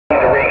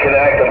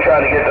reconnect. I'm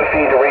trying to get the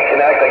feed to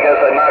reconnect. I guess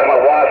I knocked my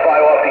Wi-Fi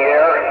off the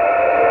air.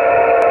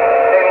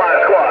 Hey,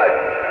 ModSquad.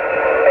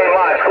 Hey,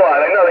 ModSquad.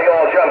 I know you're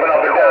all jumping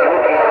up and down,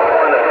 whooping your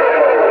horn.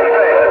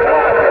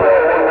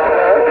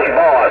 Big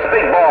boss.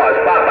 Big boss.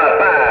 Bye, bye,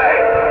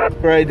 bye.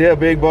 Right there,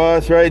 big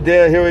boss. Right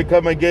there. Here we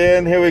come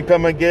again. Here we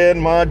come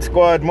again.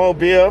 ModSquad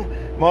Mobile.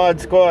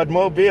 ModSquad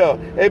Mobile.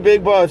 Hey,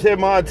 big boss. Hey,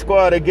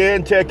 ModSquad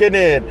again. Checking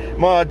in.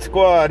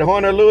 ModSquad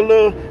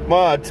Honolulu.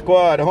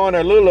 ModSquad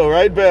Honolulu.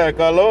 Right back.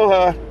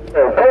 Aloha.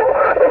 I'm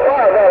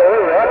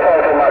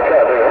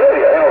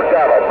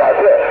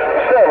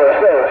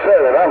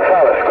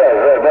trying to scratch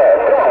right back.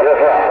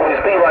 We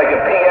speak like a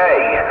PA.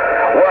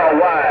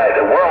 Worldwide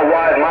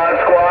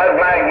ModSquad,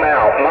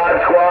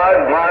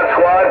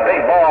 ModSquad,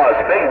 Big Boss,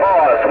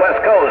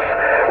 West Coast,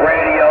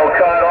 radio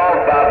cut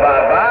off,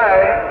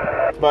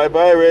 bye.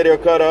 Bye, radio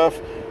cut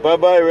off.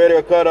 Bye,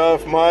 radio cut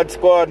off.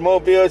 ModSquad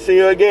Mobile, see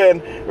you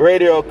again.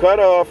 Radio cut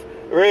off,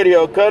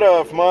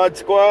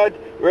 ModSquad,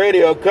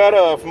 radio cut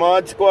off,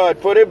 ModSquad,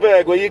 put it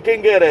back where you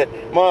can get it.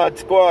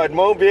 ModSquad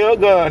Mobile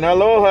gone,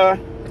 aloha.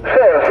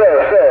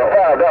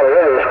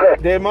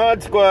 $5 They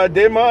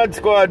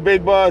ModSquad,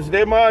 big boss,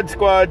 they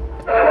ModSquad.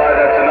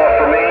 That's enough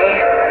for me.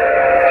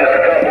 Just a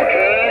couple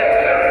keys.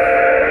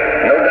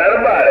 No doubt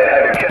about it.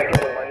 Had to check it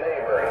with my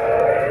neighbor.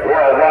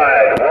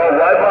 Worldwide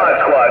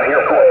ModSquad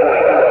here for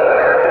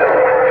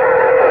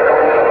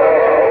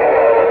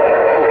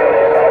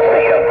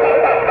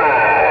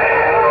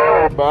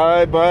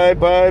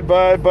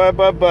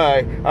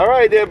Bye. All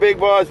right there, big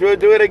boss. We'll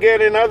do it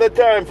again another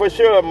time for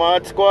sure.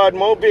 ModSquad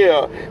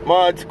Mobile,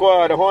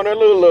 ModSquad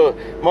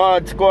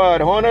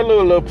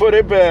Honolulu, put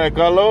it back.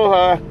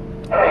 Aloha. Hey, up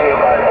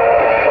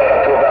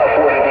to about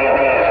 40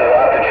 dBs. So I'll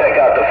have to check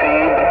out the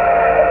feed.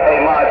 Hey,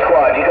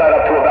 ModSquad, you got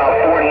up to about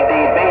 40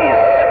 dBs.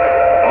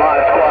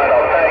 ModSquad,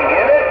 I'll thank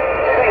you.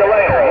 See you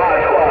later,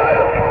 ModSquad.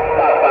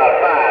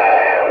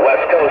 Bye.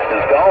 West Coast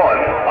is gone.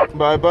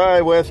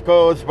 Bye, West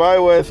Coast. Bye,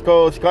 West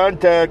Coast.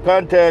 Contact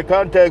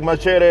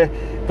Machete.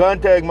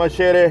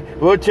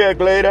 We'll check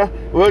later.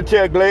 We'll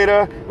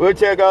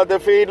check out the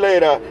feed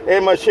later. Hey,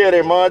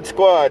 Machete,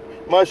 ModSquad.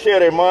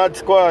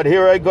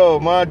 Here I go.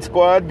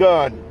 ModSquad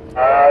gone. You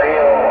got a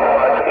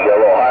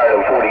little higher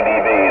than 40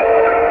 dBs.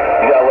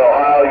 You got a little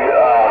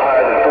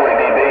higher than 40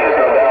 dBs,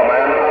 no doubt,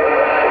 man.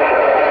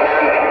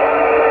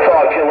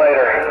 Talk to you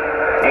later.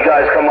 You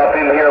guys come up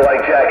in here like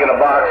Jack in a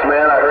Box,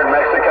 man. I heard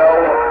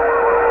Mexico,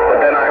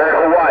 but then I heard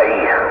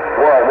Hawaii.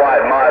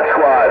 Worldwide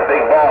ModSquad,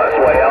 Big Boss,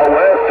 way out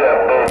west.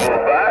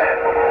 Bye.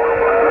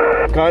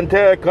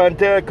 Contact.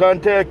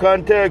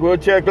 We'll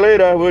check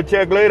later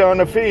on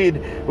the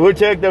feed. We'll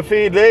check the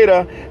feed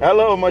later.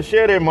 Hello,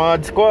 Machete,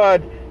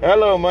 ModSquad.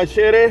 Hello,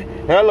 Machete,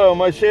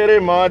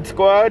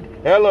 ModSquad.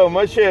 Hello,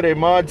 Machete,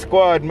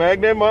 ModSquad.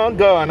 Magnum on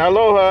gone.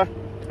 Aloha.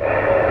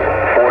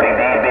 40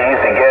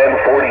 dBs again,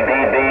 40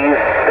 dBs,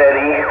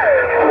 steady.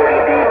 40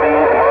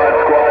 dBs,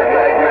 ModSquad,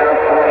 Magnum,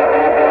 40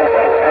 dBs,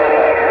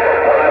 steady.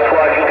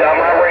 ModSquad, you got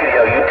my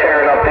radio. You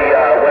tearing up the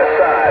west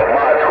side.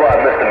 ModSquad,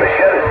 Mr.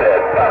 Machete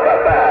said,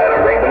 bye,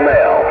 and ring the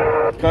mail.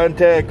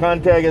 Contact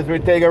as we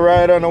take a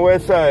ride on the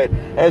west side.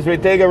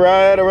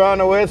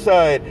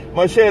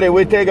 Machete,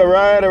 we take a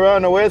ride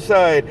around the west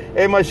side.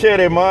 Hey,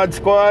 Machete,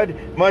 ModSquad.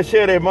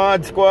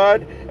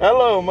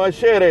 Hello,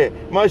 Machete,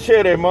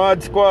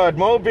 ModSquad.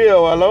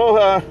 Mobile,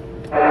 aloha.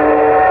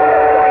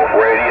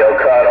 Radio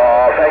cut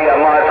off. Hey,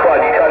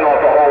 ModSquad, you cutting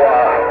off the whole,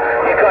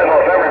 you cutting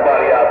off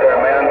everybody out there,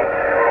 man.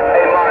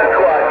 Hey,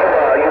 ModSquad,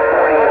 you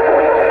 40.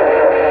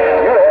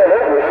 You're all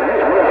over it.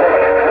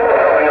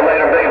 See you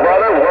later, big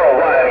brother.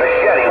 Worldwide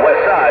Machete,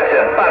 west side,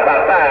 said bye.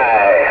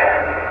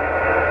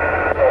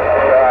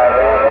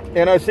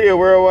 And I see a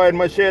worldwide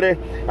Machete.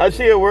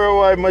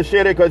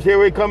 Because here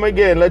we come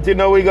again. Let you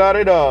know we got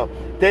it all.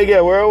 Take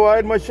it,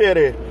 worldwide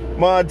Machete.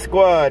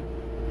 ModSquad.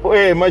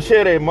 Hey,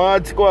 Machete,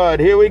 ModSquad.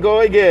 Here we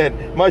go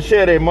again.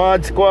 Machete,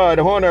 ModSquad.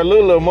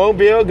 Honolulu,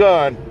 Mobile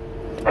gone.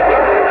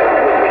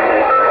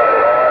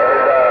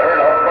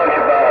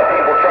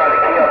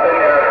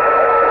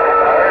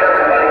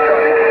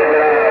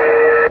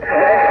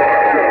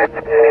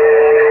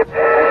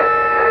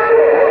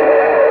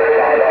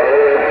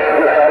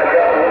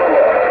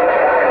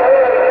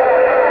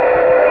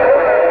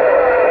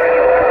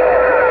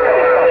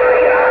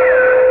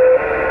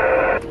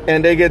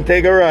 And they can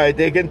take a ride,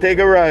 Machete,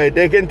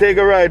 they can take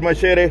a ride,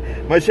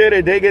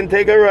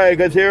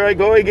 because here I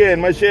go again,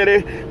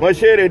 Machete,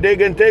 they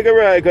can take a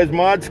ride, because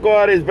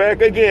ModSquad is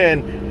back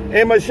again.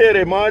 Hey,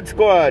 Machete,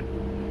 ModSquad,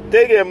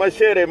 take it,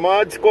 Machete,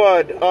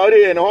 ModSquad, out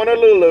here in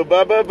Honolulu,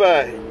 bye.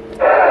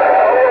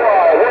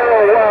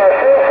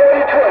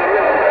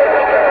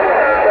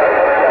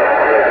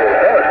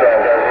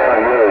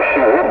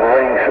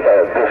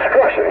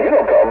 Destruction, you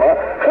know what I'm talking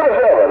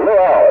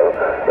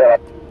about.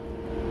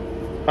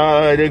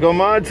 They go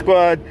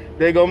ModSquad.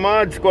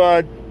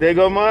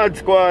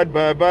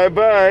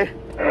 Bye.